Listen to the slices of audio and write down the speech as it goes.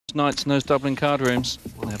nights in those Dublin card rooms.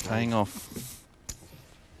 They're paying off.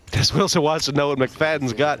 Des Wilson wants to know what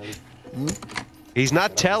Mcfadden's got. He's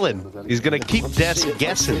not telling. He's going to keep Des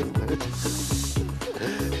guessing.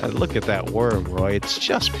 And look at that worm, Roy. It's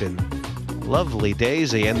just been lovely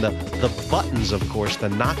daisy. And the buttons, of course, the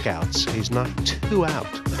knockouts. He's knocked 2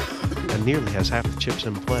 out and nearly has half the chips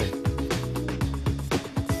in play.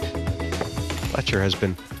 Fletcher has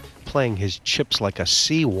been playing his chips like a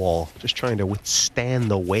seawall, just trying to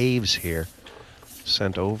withstand the waves here.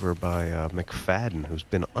 Sent over by Mcfadden, who's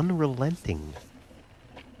been unrelenting.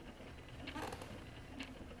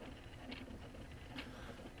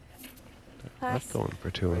 Not going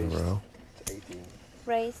for 2 in a row.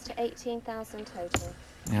 Raised to 18,000 total.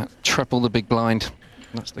 Yeah, triple the big blind.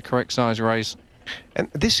 That's the correct size raise. And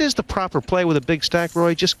this is the proper play with a big stack,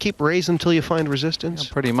 Roy. Just keep raising until you find resistance.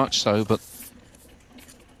 Yeah, pretty much so, but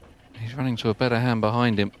he's running to a better hand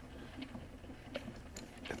behind him.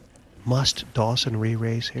 Must Dawson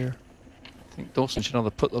re-raise here? I think Dawson should either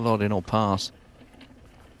put the lot in or pass.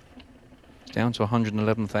 It's down to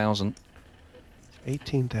 111,000.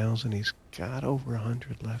 18,000. He's got over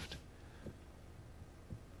 100 left.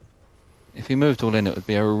 If he moved all in, it would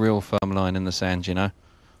be a real firm line in the sand, you know.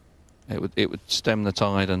 It would stem the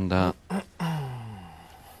tide and...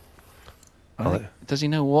 does he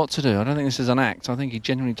know what to do? I don't think this is an act. I think he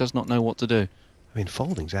genuinely does not know what to do. I mean,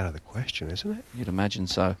 folding's out of the question, isn't it? You'd imagine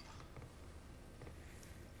so.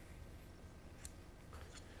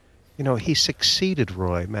 You know, he succeeded,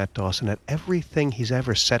 Roy, Matt Dawson, at everything he's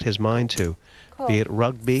ever set his mind to. Cool. Be it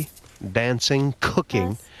rugby, dancing,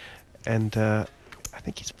 cooking. Yes. And I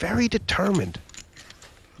think he's very determined.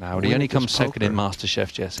 Now, would he only come second in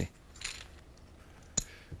MasterChef, Jesse?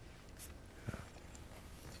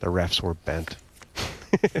 The refs were bent.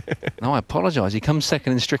 No, I apologise. He comes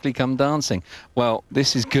second in Strictly Come Dancing. Well,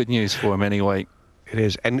 this is good news for him anyway. It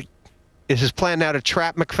is. And is his plan now to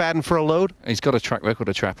trap Mcfadden for a load? He's got a track record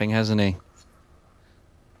of trapping, hasn't he?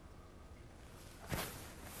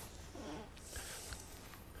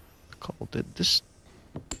 Cole did this.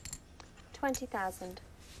 20,000.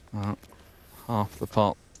 Half the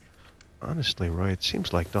pot. Honestly, Roy, it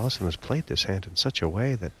seems like Dawson has played this hand in such a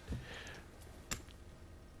way that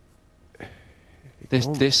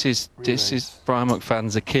This is Brian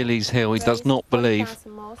Mcfadden's Achilles heel. He does not believe.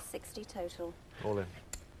 1,000 more, 60 total. All in.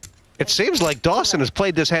 it seems like Dawson has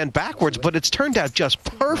played this hand backwards, but it's turned out just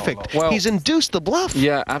perfect. Well, he's induced the bluff.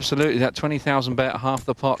 Yeah, absolutely. That 20,000 bet, half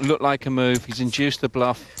the pot, looked like a move. He's induced the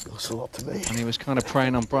bluff. Looks a lot to me. And he was kind of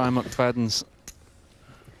preying on Brian Mcfadden's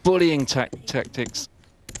bullying tactics,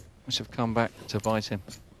 which have come back to bite him.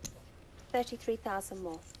 33,000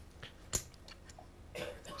 more.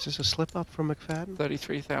 Is this a slip up from Mcfadden?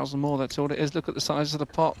 33,000 more, that's all it is. Look at the size of the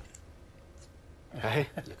pot. Hey,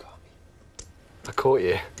 you caught me. I caught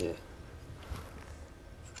you. Yeah.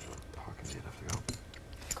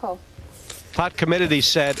 Cool. Pot Committee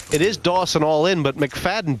said it is Dawson all in, but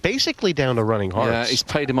Mcfadden basically down to running hearts. Yeah, he's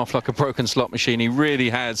paid him off like a broken slot machine. He really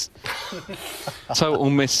has. Total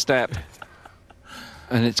misstep.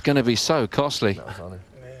 And it's going to be so costly. That was on him.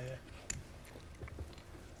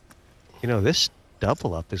 You know, this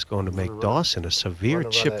double up is going to make Dawson a severe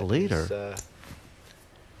chip leader.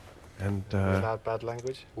 And bad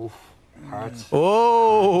language. Oof. Hearts.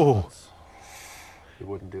 Oh! He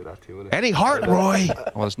wouldn't do that to you, would he? Any heart, Roy?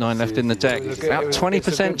 Well, there's 9 left in the deck. About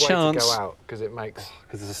 20% chance. Because it makes.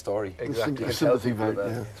 Because it's a story. Exactly. A sympathy vote,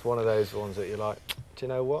 yeah. It's one of those ones that you're like, do you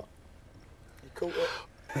know what? You caught it.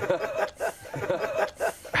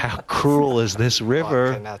 How cruel is this river?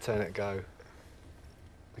 Okay, now turn it go.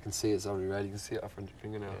 I can see it's already red. You can see it off your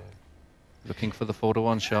fingernail. Yeah. Looking for the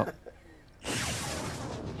 4-to-1 shot.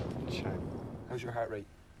 Shame. How's your heart rate?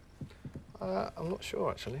 I'm not sure,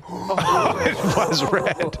 actually. It was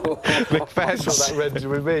red. You saw that red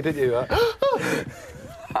with me, didn't you?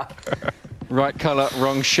 Right colour,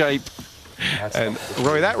 wrong shape. And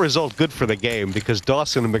Roy, that result good for the game because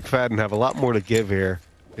Dawson and Mcfadden have a lot more to give here.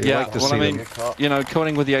 You'd Yeah, like to well, see I mean, them. you know,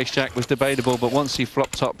 calling with the ace-jack was debatable, but once he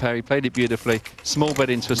flopped top pair, he played it beautifully. Small bet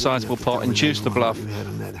into a sizable pot, induced the bluff.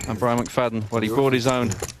 And Brian Mcfadden, well, he brought his own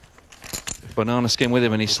banana skin with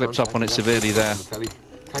him, and he slipped up on it severely there.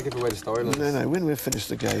 Can't give away the storyline. No, when we finish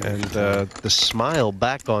the game. And the smile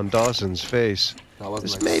back on Dawson's face.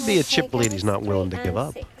 This may be a chip lead he's not willing to give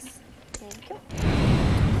up.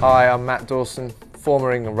 Hi, I'm Matt Dawson,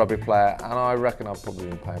 former England rugby player, and I reckon I've probably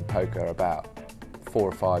been playing poker about 4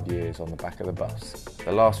 or 5 years on the back of the bus.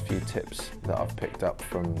 The last few tips that I've picked up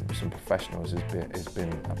from some professionals has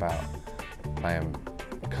been about playing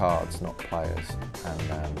cards, not players,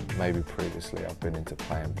 and maybe previously I've been into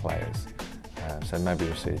playing players. So maybe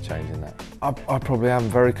we'll see a change in that. I probably am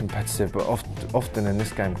very competitive, but often in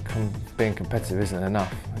this game, being competitive isn't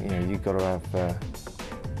enough. You know, you've got to have,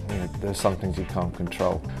 you know, there's some things you can't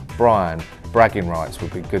control. Brian, bragging rights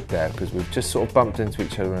would be good there because we've just sort of bumped into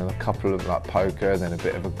each other in a couple of like poker, then a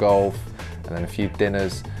bit of a golf, and then a few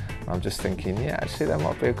dinners. I'm just thinking, yeah, actually that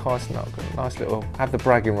might be a nice little, have the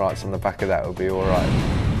bragging rights on the back of that would be all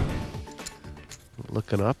right.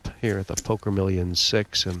 Looking up here at the Poker Million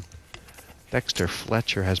 6, and Dexter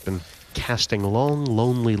Fletcher has been casting long,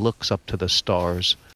 lonely looks up to the stars.